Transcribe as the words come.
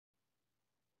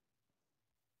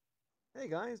Hey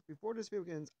guys, before this video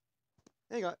begins,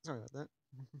 hey guys, sorry about that.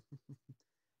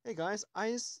 Hey guys,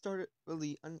 I just started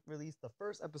released the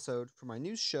first episode for my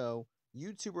new show,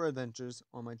 YouTuber Adventures,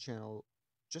 on my channel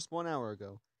just 1 hour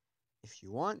ago. If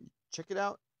you want, check it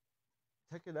out.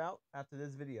 Check it out after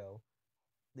this video.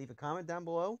 Leave a comment down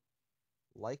below,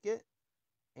 like it,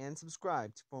 and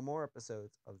subscribe for more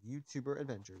episodes of YouTuber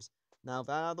Adventures. Now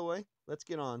that out of the way, let's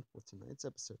get on with tonight's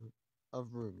episode of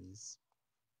Roomies.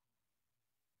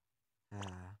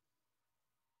 Ah.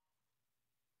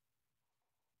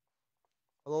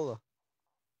 Alola,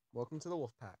 welcome to the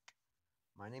Wolfpack.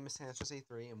 My name is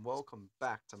Sanchez83, and welcome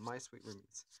back to My Sweet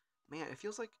Roomies. Man, it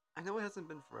feels like, I know it hasn't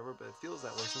been forever, but it feels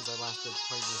that way since I last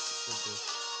played this.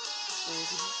 And if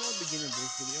you saw the beginning of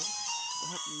this video,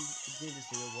 what happened at the beginning of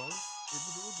this video was, it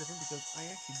was a little different because I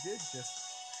actually did just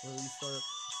really start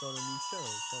a new show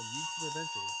called YouTube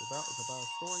Adventures. It's about a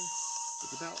story,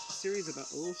 it's about a series about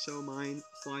a little show of mine,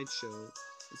 slideshow.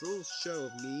 It's a little show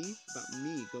of me, about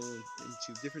me going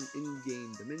into different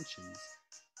in-game dimensions.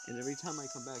 And every time I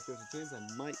come back, there's a chance I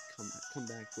might come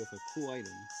back with a cool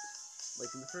item.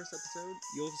 Like in the first episode,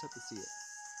 you'll just have to see it.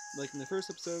 Like in the first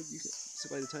episode, so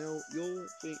by the title, you'll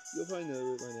probably know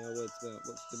right now what it's about,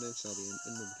 what dimension I'll be in,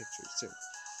 and then the pictures too.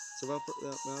 So without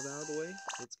that out of the way,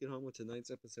 let's get on with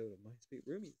tonight's episode of My Sweet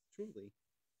Roomies. Truly.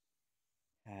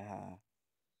 Ah.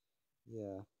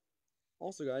 Yeah.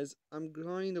 Also, guys, I'm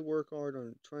going to work hard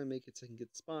on trying to make it so I can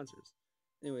get sponsors.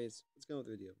 Anyways, let's go with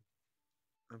the video.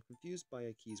 I'm confused by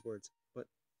Aki's words, but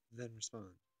then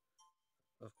respond.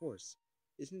 Of course.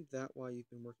 Isn't that why you've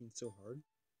been working so hard?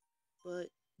 But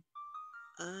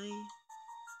I...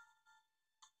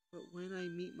 But when I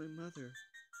meet my mother,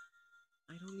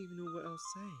 I don't even know what I'll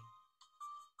say.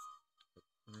 But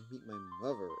when I meet my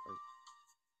mother,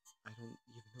 I don't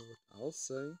even know what I'll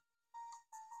say.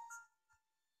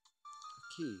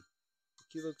 Aki.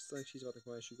 Aki looks like she's about to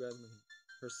cry. She grabs my hand.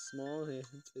 Her small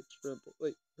hands, it tremble.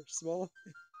 Wait, her small...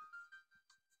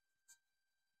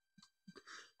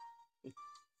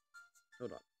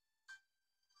 Hold on.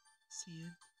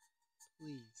 Sam,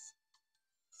 please.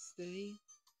 Stay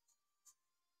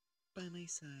by my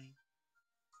side.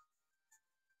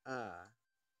 Ah,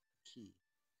 Aki.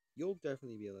 You'll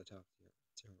definitely be able to talk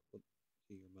to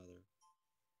your mother.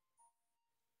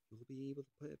 You'll be able to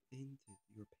put an end to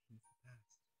your painful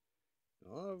past.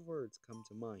 And a lot of words come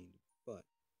to mind, but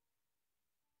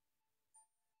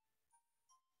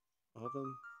all of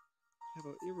them have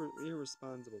an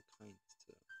irresponsible kindness to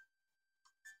them.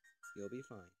 You'll be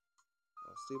fine.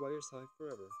 I'll stay by your side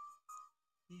forever.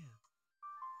 Yeah.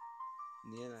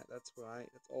 In the end, that's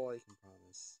all I can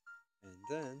promise. And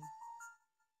then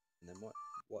what?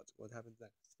 What happens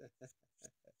next?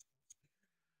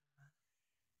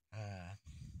 Ah.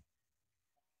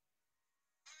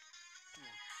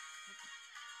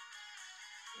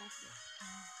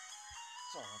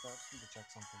 Sorry about that. Just need to check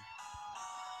something.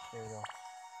 There we go.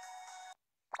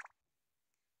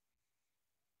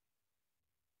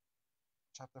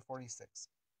 Chapter 46.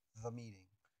 The Meeting.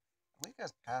 A week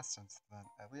has passed since then.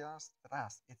 At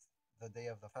last, it's the day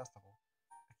of the festival.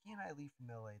 Aki and I leave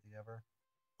from LA together,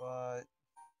 but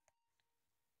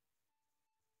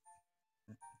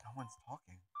no one's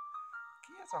talking.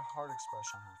 Aki has a hard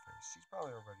expression on her face. She's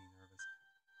probably already nervous.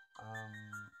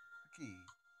 Aki,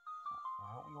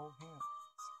 why don't we hold hands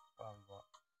while we walk?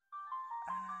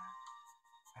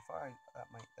 I thought I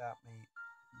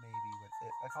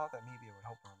thought that maybe it would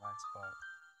help her relax, but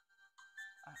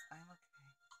I'm okay.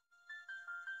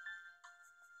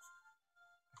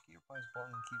 Aki replies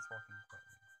bluntly and keeps walking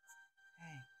quietly.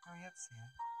 Hey, hurry up, Sam.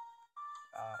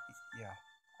 Yeah.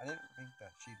 I didn't think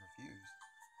that she'd refuse.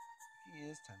 She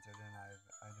is tenser than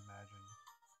I'd imagined.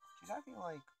 She's acting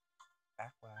like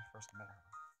back when I first met her.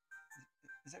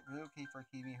 Is it really okay for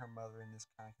Aki to meet her mother in this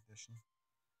kind of condition?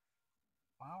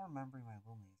 While remembering my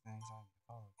loneliness and anxiety, I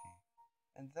follow Aki.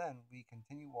 And then we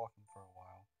continue walking for a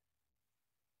while.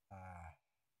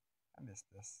 I miss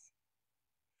this.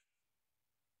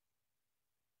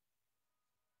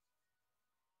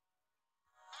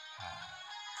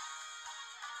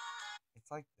 It's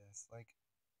like this, like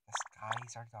the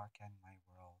skies are dark in my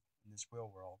world, in this real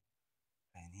world,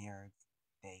 and here it's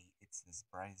day. It's this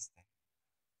brightest day.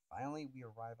 Finally, we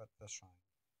arrive at the shrine.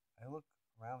 I look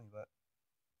around me, but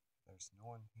there's no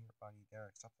one here body there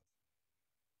except us.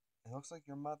 It looks like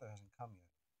your mother hasn't come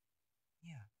yet.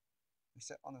 Yeah. We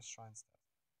sit on the shrine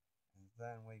steps, and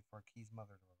then wait for Key's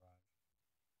mother to arrive.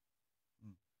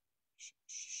 She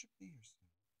should be here soon.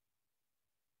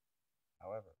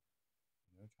 However,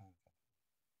 no time is up.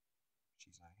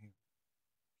 She's not here.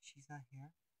 She's not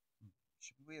here?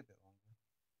 Should we wait a bit longer?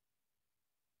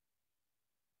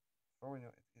 Before we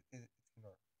know it, it's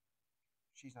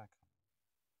She's not coming.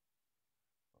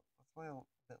 Let's wait a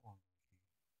bit longer.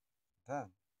 Then,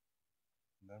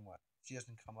 and then what? She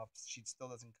doesn't come up. She still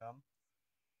doesn't come,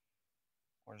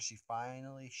 or does she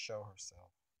finally show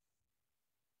herself?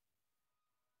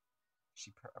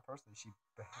 Personally, she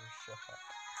better show up.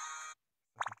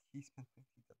 Like he's been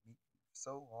thinking to meet you for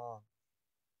so long.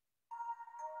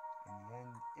 In the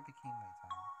end, it became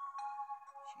nighttime.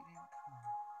 She didn't come.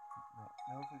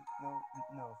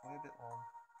 No, wait a bit long.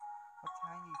 What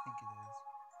time do you think it is?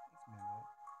 It's midnight.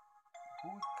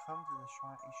 Who would come to the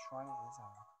shrine at this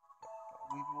hour?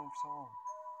 But we've been waiting for so long.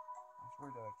 I was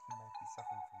worried that he might be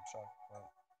suffering from shock, but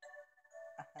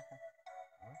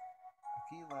huh?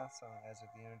 Aki laughed silently as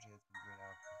if the energy had been drained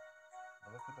out of her.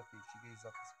 I looked at the feet. She gazed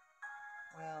up.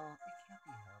 Well, it can't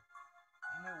be helped.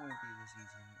 I know it wouldn't be this easy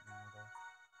to meet my mother.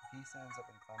 Aki stands up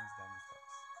and climbs down the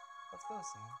steps. Let's go,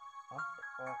 Sam. Huh?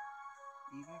 But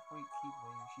even if we keep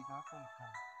waiting, she's not going to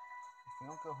come. If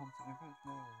we don't go home to infinite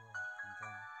familiar world, and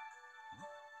then... Hmm?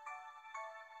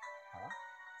 Huh?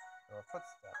 There are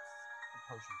footsteps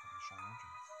approaching from the shrine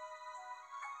entrance.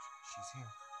 She's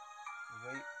here. We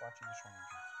wait, watching the shrine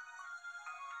entrance.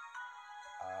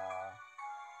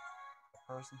 The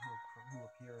person who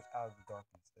appears out of the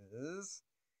darkness is...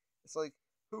 It's like,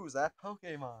 who's that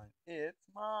Pokemon? It's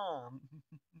Mom!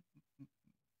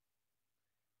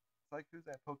 It's like, who's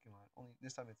that Pokemon? Only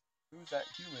this time it's, who's that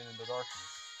human in the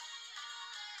darkness?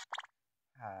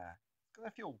 It's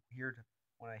gonna feel weird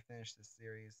when I finish this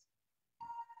series.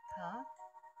 Huh?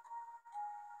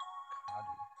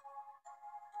 Kade.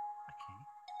 A key?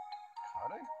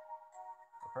 Kade?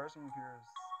 The person who appears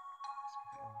is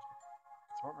completely unexpected.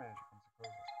 The smart manager comes close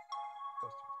to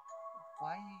us.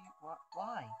 Why?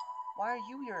 Why are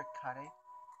you here, Kade?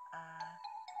 I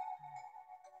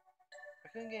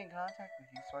couldn't get in contact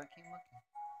with you, so I came looking.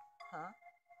 Huh?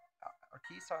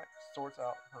 Arki sorts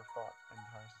out her thoughts and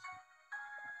tries to speak.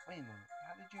 Wait a minute,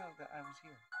 how did you know that I was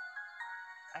here?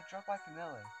 I dropped by from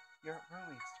LA. Your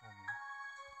roommates told me.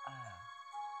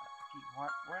 Arki, what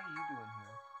are you doing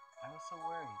here? I was so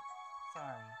worried.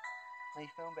 Sorry. My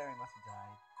phone battery must have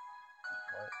died.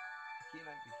 What? Arki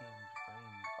and I became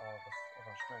drained of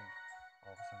our strength all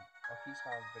of a sudden. Arki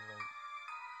smiles bitterly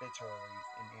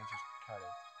and answers Kade.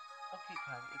 Okay,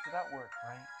 Kade, it's about work,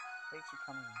 right? Thanks for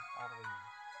coming all the way here.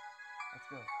 Let's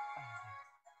go. Yes.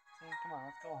 Sam, come on,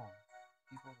 let's go home.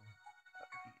 He's over here.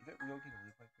 Is it real okay to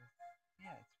leave like this?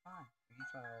 Yeah, it's fine. He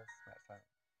smiles silent. I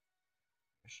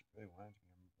guess she really wanted to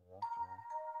be a mother after all.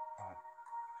 But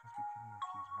because we couldn't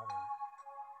accuse mother,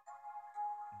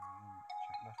 in the end,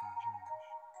 nothing changed.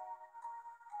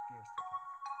 Fear still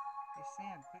comes. Hey,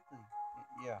 Sam, quickly.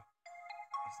 Yeah.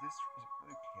 Is it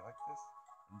really okay like this?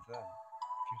 And then,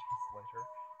 a few days later,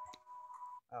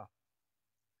 oh,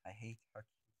 I hate how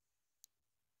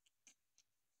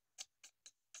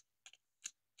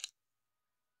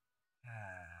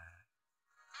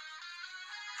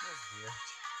feels weird.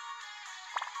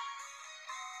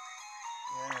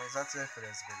 Yeah, anyways, that's it for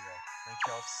this video. Thank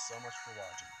y'all so much for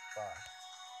watching. Bye.